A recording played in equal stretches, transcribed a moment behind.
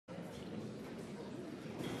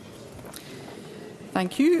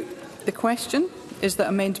Thank you. The question is that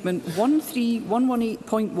Amendment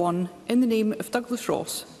 13118.1 in the name of Douglas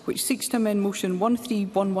Ross, which seeks to amend Motion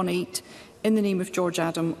 13118 in the name of George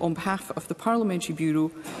Adam on behalf of the Parliamentary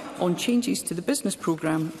Bureau on changes to the business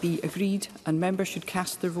programme, be agreed, and members should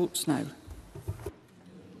cast their votes now.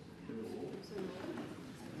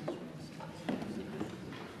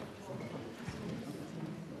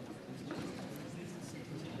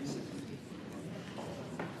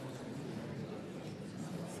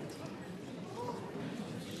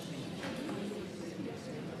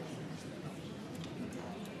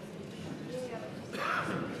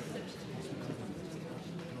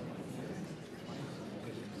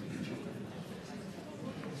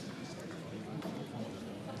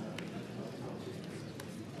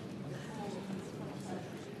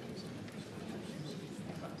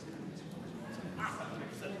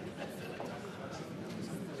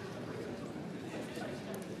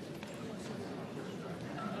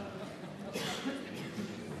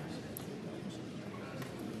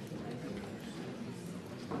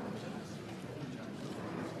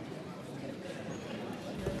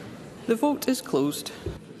 The vote is closed.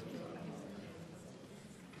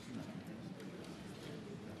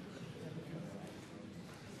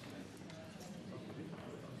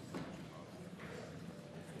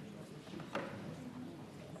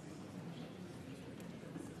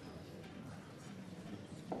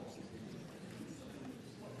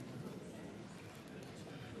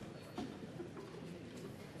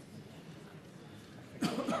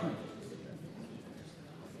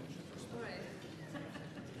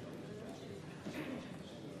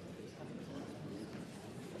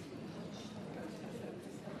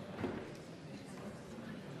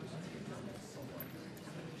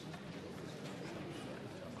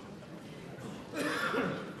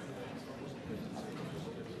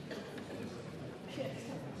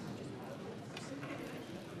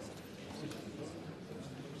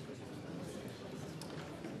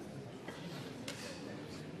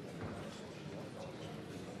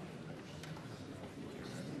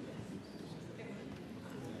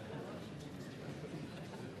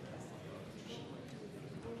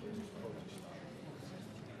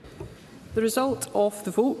 The result of the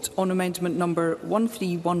vote on amendment number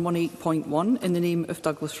 13118.1 in the name of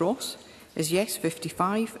Douglas Ross is yes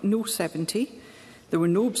 55, no 70. There were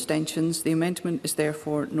no abstentions. The amendment is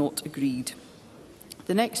therefore not agreed.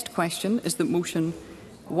 The next question is that motion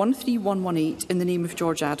 13118 in the name of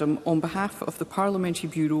George Adam on behalf of the Parliamentary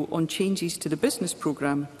Bureau on changes to the business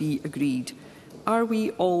programme be agreed. Are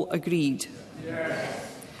we all agreed? Yes.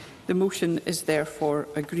 The motion is therefore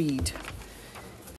agreed.